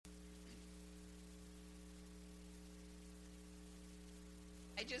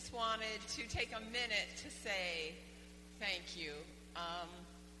I just wanted to take a minute to say thank you.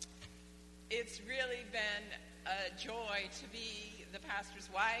 It's really been a joy to be the pastor's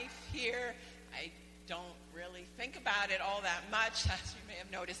wife here. I don't really think about it all that much, as you may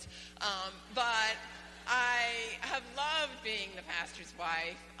have noticed, but I have loved being the pastor's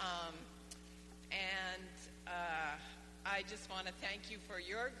wife, and I just want to thank you for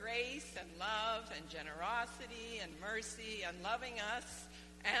your grace and love and generosity and mercy and loving us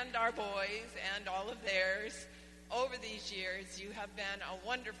and our boys and all of theirs. Over these years, you have been a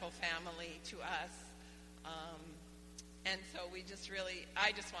wonderful family to us. And so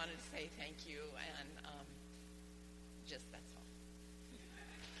I just wanted to say thank you, and just that's all.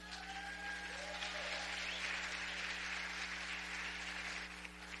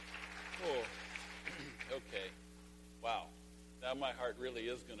 Cool. Okay. Wow. Now my heart really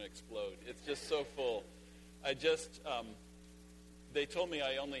is going to explode. It's just so full. They told me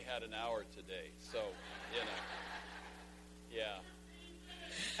I only had an hour today, so, yeah.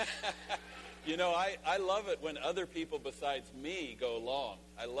 I love it when other people besides me go long.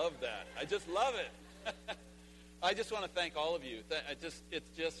 I love that. I just love it. I just want to thank all of you. It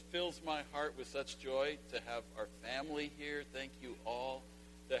just fills my heart with such joy to have our family here. Thank you all.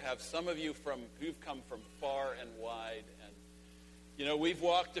 To have some of you who've come from far and wide. And, we've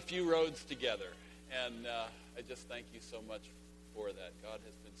walked a few roads together. And I just thank you so much for that. God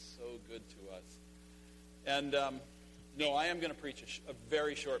has been so good to us. And, I am going to preach a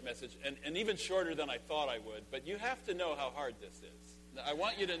very short message, and even shorter than I thought I would. But you have to know how hard this is. I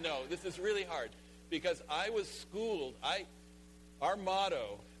want you to know this is really hard because I was schooled. Our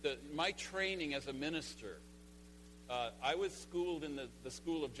motto, my training as a minister, I was schooled in the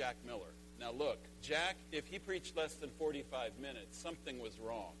school of Jack Miller. Now look, Jack, if he preached less than 45 minutes, something was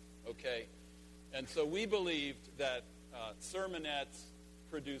wrong, okay? And so we believed that sermonettes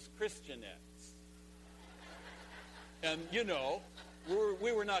produce Christianettes. And,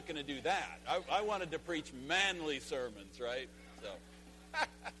 we were not going to do that. I wanted to preach manly sermons, right? So,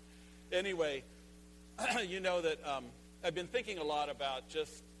 anyway, you know that I've been thinking a lot about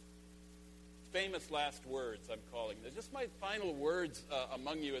just famous last words, I'm calling them. Just my final words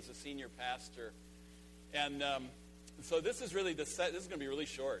among you as a senior pastor. And so this is really this is going to be really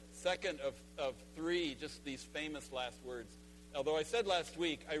short. Second of three, just these famous last words. Although I said last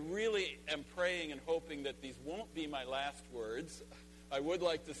week, I really am praying and hoping that these won't be my last words. I would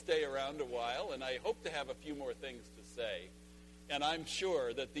like to stay around a while, and I hope to have a few more things to say. And I'm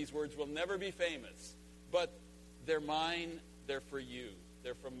sure that these words will never be famous, but they're mine, they're for you.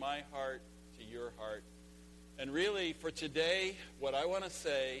 They're from my heart to your heart. And really, for today, what I want to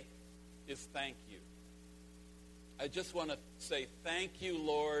say is thank you. I just want to say thank you,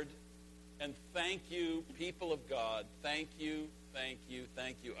 Lord, and thank you, people of God. Thank you, thank you,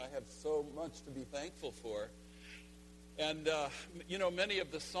 thank you. I have so much to be thankful for. And, many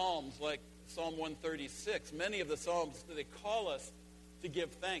of the Psalms, like Psalm 136, many of the Psalms, they call us to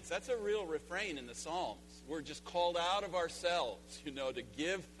give thanks. That's a real refrain in the Psalms. We're just called out of ourselves, to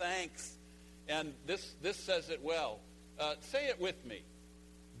give thanks. And this says it well. Say it with me.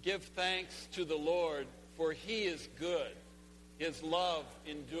 Give thanks to the Lord, for he is good. His love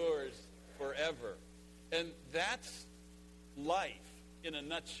endures forever. And that's life in a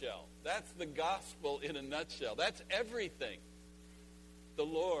nutshell. That's the gospel in a nutshell. That's everything. The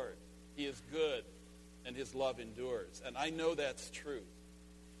Lord, he is good, and his love endures. And I know that's true.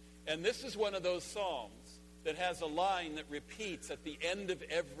 And this is one of those psalms that has a line that repeats at the end of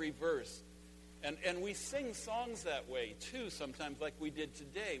every verse. And we sing songs that way, too, sometimes like we did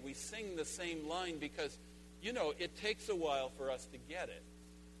today. We sing the same line because, it takes a while for us to get it.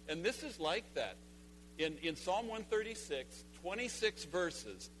 And this is like that. In Psalm 136, 26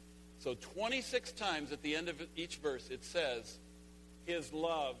 verses, so 26 times at the end of each verse, it says, his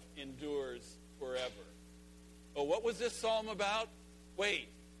love endures forever. Oh, what was this psalm about? Wait.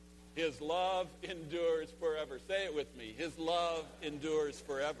 His love endures forever. Say it with me. His love endures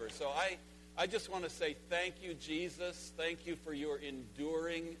forever. So I just want to say thank you, Jesus. Thank you for your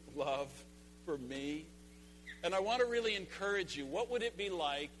enduring love for me. And I want to really encourage you. What would it be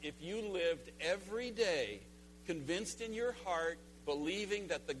like if you lived every day convinced in your heart, believing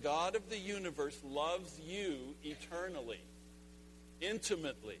that the God of the universe loves you eternally,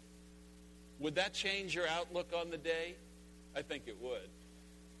 intimately? Would that change your outlook on the day? I think it would.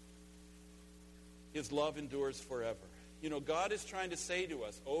 His love endures forever. God is trying to say to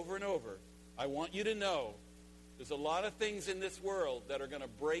us over and over, I want you to know there's a lot of things in this world that are going to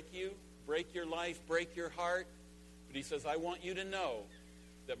break you, break your life, break your heart. But he says, I want you to know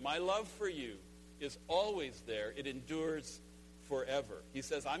that my love for you is always there. It endures forever. He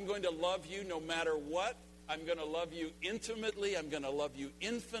says, I'm going to love you no matter what. I'm going to love you intimately. I'm going to love you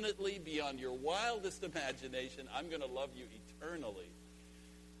infinitely beyond your wildest imagination. I'm going to love you eternally.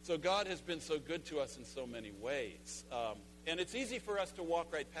 So God has been so good to us in so many ways. And it's easy for us to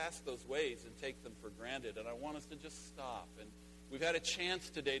walk right past those ways and take them for granted. And I want us to just stop. And we've had a chance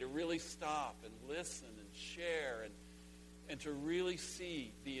today to really stop and listen and share and to really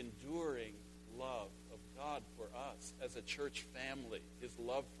see the enduring love of God for us as a church family, his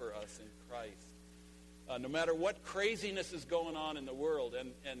love for us in Christ. No matter what craziness is going on in the world,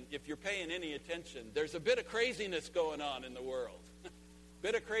 and if you're paying any attention, there's a bit of craziness going on in the world.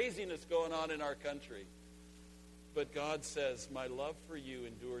 Bit of craziness going on in our country. But God says, my love for you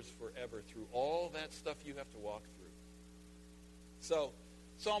endures forever through all that stuff you have to walk through. So,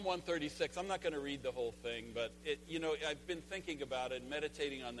 Psalm 136, I'm not going to read the whole thing, but I've been thinking about it,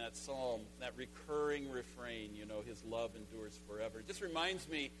 meditating on that psalm, that recurring refrain, his love endures forever. It just reminds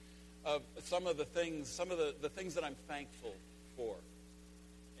me of some of the things that I'm thankful for.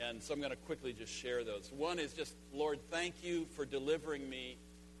 And so I'm going to quickly just share those. One is just, Lord, thank you for delivering me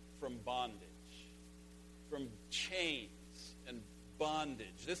from bondage, from chains and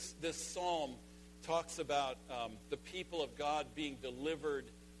bondage. This psalm talks about the people of God being delivered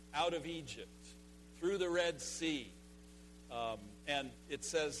out of Egypt, through the Red Sea. And it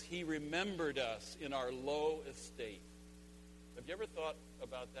says, he remembered us in our low estate. Have you ever thought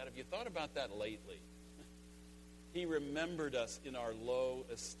about that? Have you thought about that lately? He remembered us in our low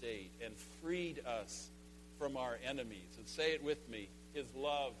estate and freed us from our enemies. And say it with me, his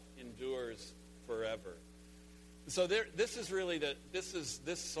love endures forever. So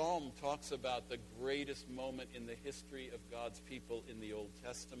this psalm talks about the greatest moment in the history of God's people in the Old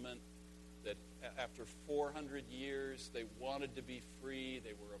Testament, that after 400 years they wanted to be free,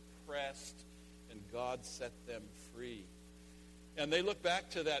 they were oppressed, and God set them free. And they look back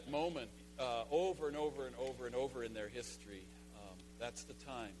to that moment over and over and over and over in their history. That's the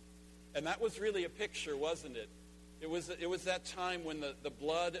time. And that was really a picture, wasn't it? It was that time when the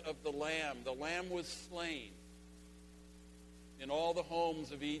blood of the lamb was slain in all the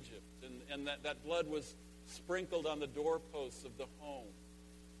homes of Egypt. And that blood was sprinkled on the doorposts of the home.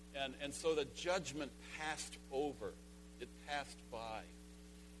 And so the judgment passed over. It passed by.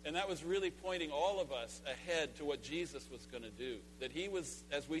 And that was really pointing all of us ahead to what Jesus was going to do. That he was,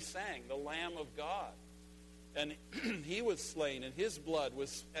 as we sang, the Lamb of God. And he was slain, and his blood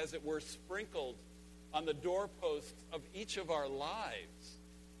was, as it were, sprinkled on the doorposts of each of our lives.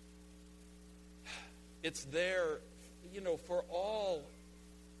 It's there, for all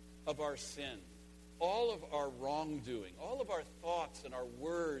of our sin, all of our wrongdoing, all of our thoughts and our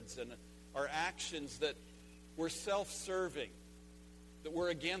words and our actions that were self-serving, that were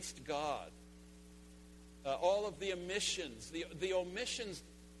against God. All of the omissions, the omissions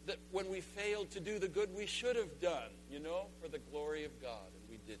that when we failed to do the good we should have done, for the glory of God, and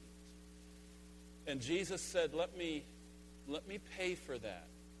we didn't. And Jesus said, let me pay for that.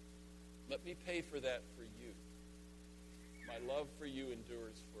 Let me pay for that for you. My love for you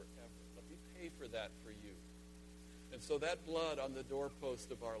endures forever. Let me pay for that for you. And so that blood on the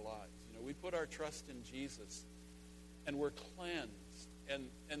doorpost of our lives, we put our trust in Jesus, and we're cleansed.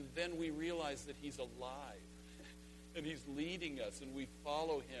 And then we realize that he's alive, and he's leading us, and we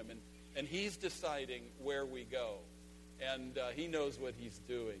follow him, and he's deciding where we go, and he knows what he's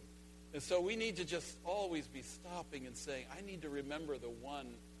doing. And so we need to just always be stopping and saying, I need to remember the one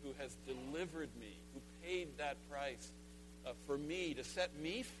who has delivered me, who paid that price for me, to set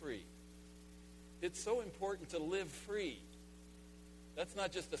me free. It's so important to live free. That's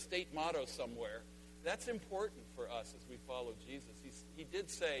not just a state motto somewhere. That's important for us as we follow Jesus. He did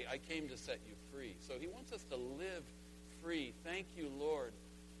say, I came to set you free. So he wants us to live free. Thank you, Lord,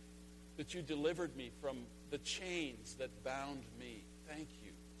 that you delivered me from the chains that bound me. Thank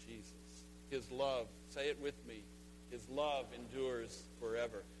you, Jesus. His love, say it with me, his love endures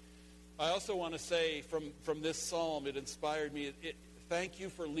forever. I also want to say from this psalm, it inspired me. Thank you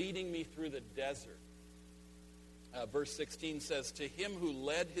for leading me through the desert. Verse 16 says, to him who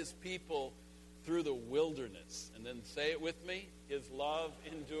led his people through the wilderness. And then say it with me, his love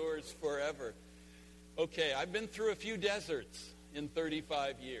endures forever. Okay, I've been through a few deserts in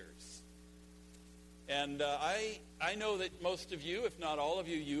 35 years. And I know that most of you, if not all of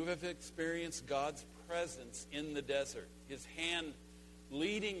you, you have experienced God's presence in the desert. His hand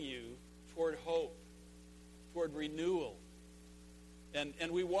leading you toward hope, toward renewal.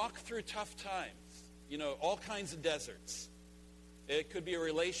 And we walk through tough times, all kinds of deserts. It could be a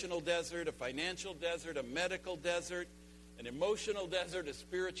relational desert, a financial desert, a medical desert, an emotional desert, a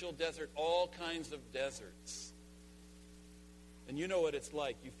spiritual desert, all kinds of deserts. And you know what it's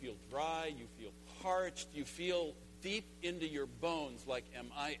like. You feel dry, you feel parched, you feel deep into your bones like, am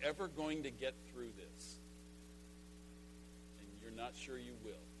I ever going to get through this? And you're not sure you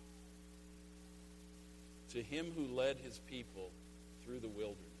will. To him who led his people through the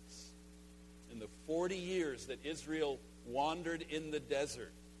wilderness. In the 40 years that Israel wandered in the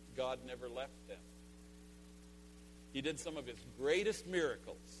desert, God never left them. He did some of his greatest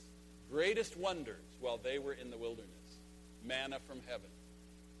miracles, greatest wonders while they were in the wilderness. Manna from heaven,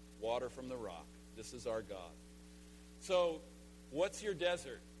 water from the rock. This is our God. So, what's your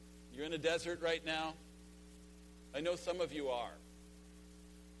desert? You're in a desert right now? I know some of you are.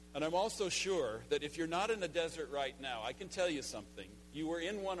 And I'm also sure that if you're not in a desert right now, I can tell you something. You were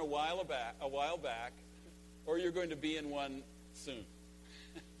in one a while back, or you're going to be in one soon.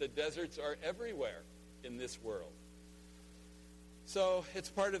 The deserts are everywhere in this world. So it's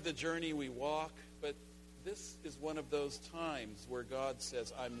part of the journey we walk, but this is one of those times where God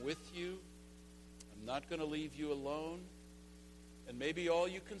says, I'm with you. I'm not going to leave you alone. And maybe all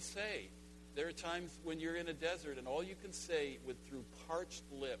you can say, there are times when you're in a desert and all you can say through parched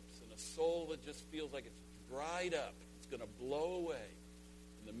lips and a soul that just feels like it's dried up, it's going to blow away.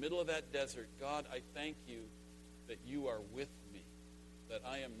 In the middle of that desert, God, I thank you that you are with me, that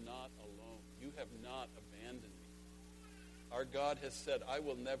I am not alone. You have not abandoned me. Our God has said, I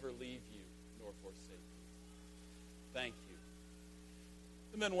will never leave you nor forsake you. Thank you.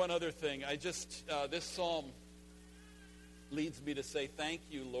 And then one other thing. This psalm leads me to say, thank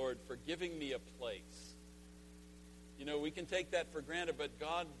you, Lord, for giving me a place. You know, we can take that for granted, but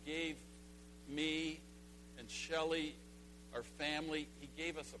God gave me and Shelley, our family, he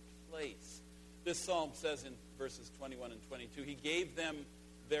gave us a place. This psalm says in verses 21 and 22, he gave them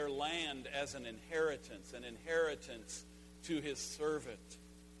their land as an inheritance to his servant.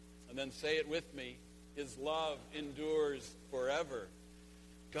 And then say it with me, his love endures forever.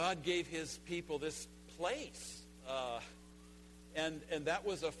 God gave his people this place. And that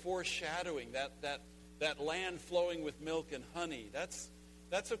was a foreshadowing, that land flowing with milk and honey.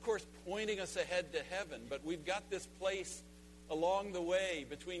 That's of course pointing us ahead to heaven. But we've got this place along the way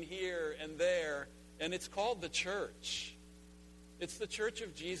between here and there, and it's called the church. It's the church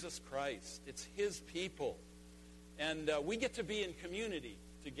of Jesus Christ. It's his people. And we get to be in community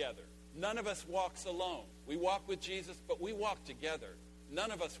together. None of us walks alone. We walk with Jesus, but we walk together.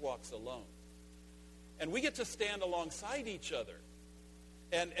 None of us walks alone. And we get to stand alongside each other.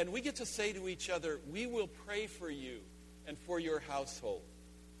 And we get to say to each other, we will pray for you and for your household.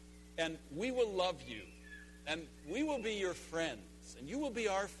 And we will love you. And we will be your friends. And you will be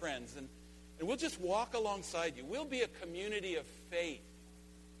our friends. And we'll just walk alongside you. We'll be a community of faith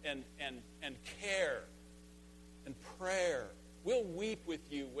and care and prayer. We'll weep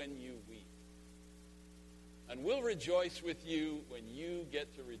with you when you weep. And we'll rejoice with you when you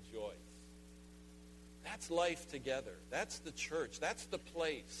get to rejoice. That's life together. That's the church. That's the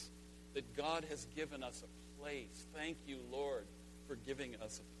place that God has given us a place. Thank you, Lord, for giving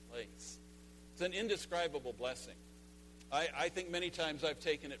us a place. It's an indescribable blessing. I think many times I've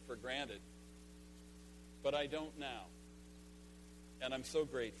taken it for granted, but I don't now. And I'm so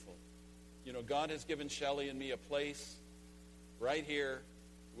grateful. You know, God has given Shelley and me a place right here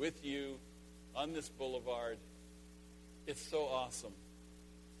with you on this boulevard. It's so awesome.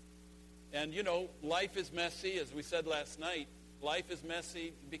 And, you know, life is messy. As we said last night, life is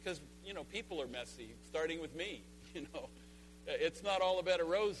messy because, you know, people are messy, starting with me. You know, it's not all a bed of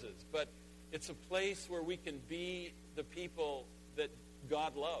roses, but it's a place where we can be the people that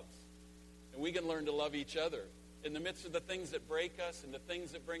God loves. And we can learn to love each other in the midst of the things that break us and the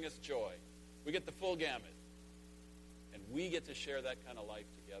things that bring us joy. We get the full gamut. And we get to share that kind of life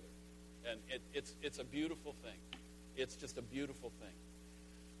together. And it's a beautiful thing. It's just a beautiful thing.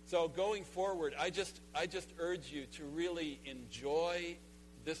 So going forward, I just urge you to really enjoy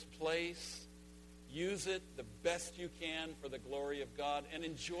this place. Use it the best you can for the glory of God. And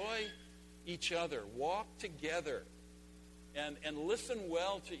enjoy each other. Walk together. And listen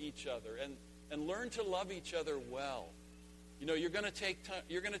well to each other. And learn to love each other well. You know, you're going to take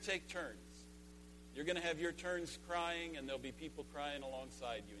turns. You're going to have your turns crying, and there'll be people crying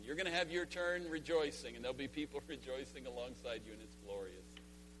alongside you. And you're going to have your turn rejoicing, and there'll be people rejoicing alongside you, and it's glorious.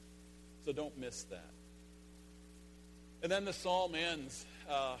 So don't miss that. And then the psalm ends.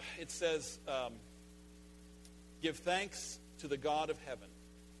 It says, give thanks to the God of heaven.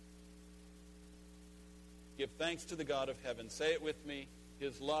 Give thanks to the God of heaven. Say it with me.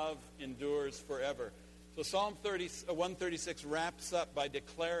 His love endures forever. So Psalm 136 wraps up by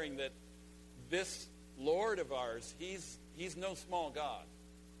declaring that this Lord of ours, he's no small God.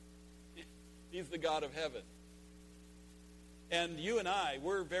 He's the God of heaven. And you and I,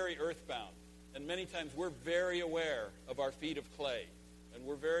 we're very earthbound. And many times we're very aware of our feet of clay. And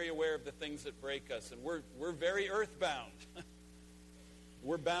we're very aware of the things that break us. And we're very earthbound.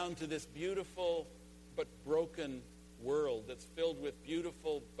 We're bound to this beautiful but broken world that's filled with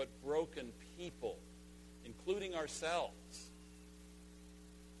beautiful but broken people, including ourselves.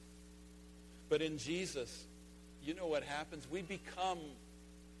 But in Jesus, you know what happens?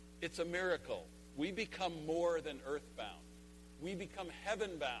 It's a miracle. We become more than earthbound. We become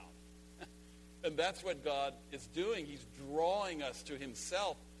heaven-bound. And that's what God is doing. He's drawing us to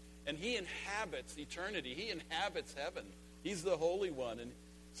himself. And he inhabits eternity. He inhabits heaven. He's the Holy One. And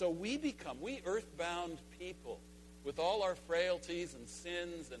so we earthbound people with all our frailties and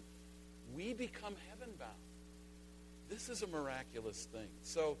sins, and we become heaven-bound. This is a miraculous thing.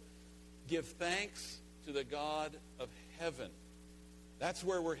 So give thanks to the God of heaven. That's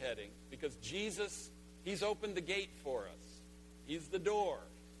where we're heading, because Jesus, he's opened the gate for us. He's the door.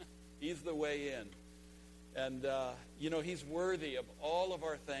 He's the way in. And, he's worthy of all of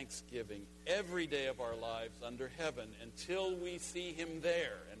our thanksgiving every day of our lives under heaven until we see him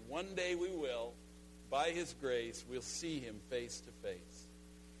there. And one day we will, by his grace, we'll see him face to face.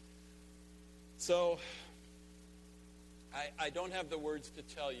 So, I don't have the words to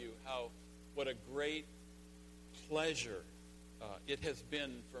tell you what a great pleasure it has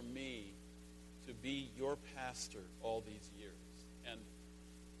been for me to be your pastor all these years. And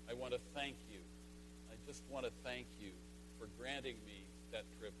I want to thank you. I just want to thank you for granting me that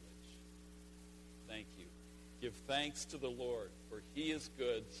privilege. Thank you. Give thanks to the Lord, for he is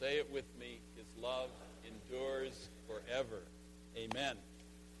good. Say it with me. His love endures forever. Amen.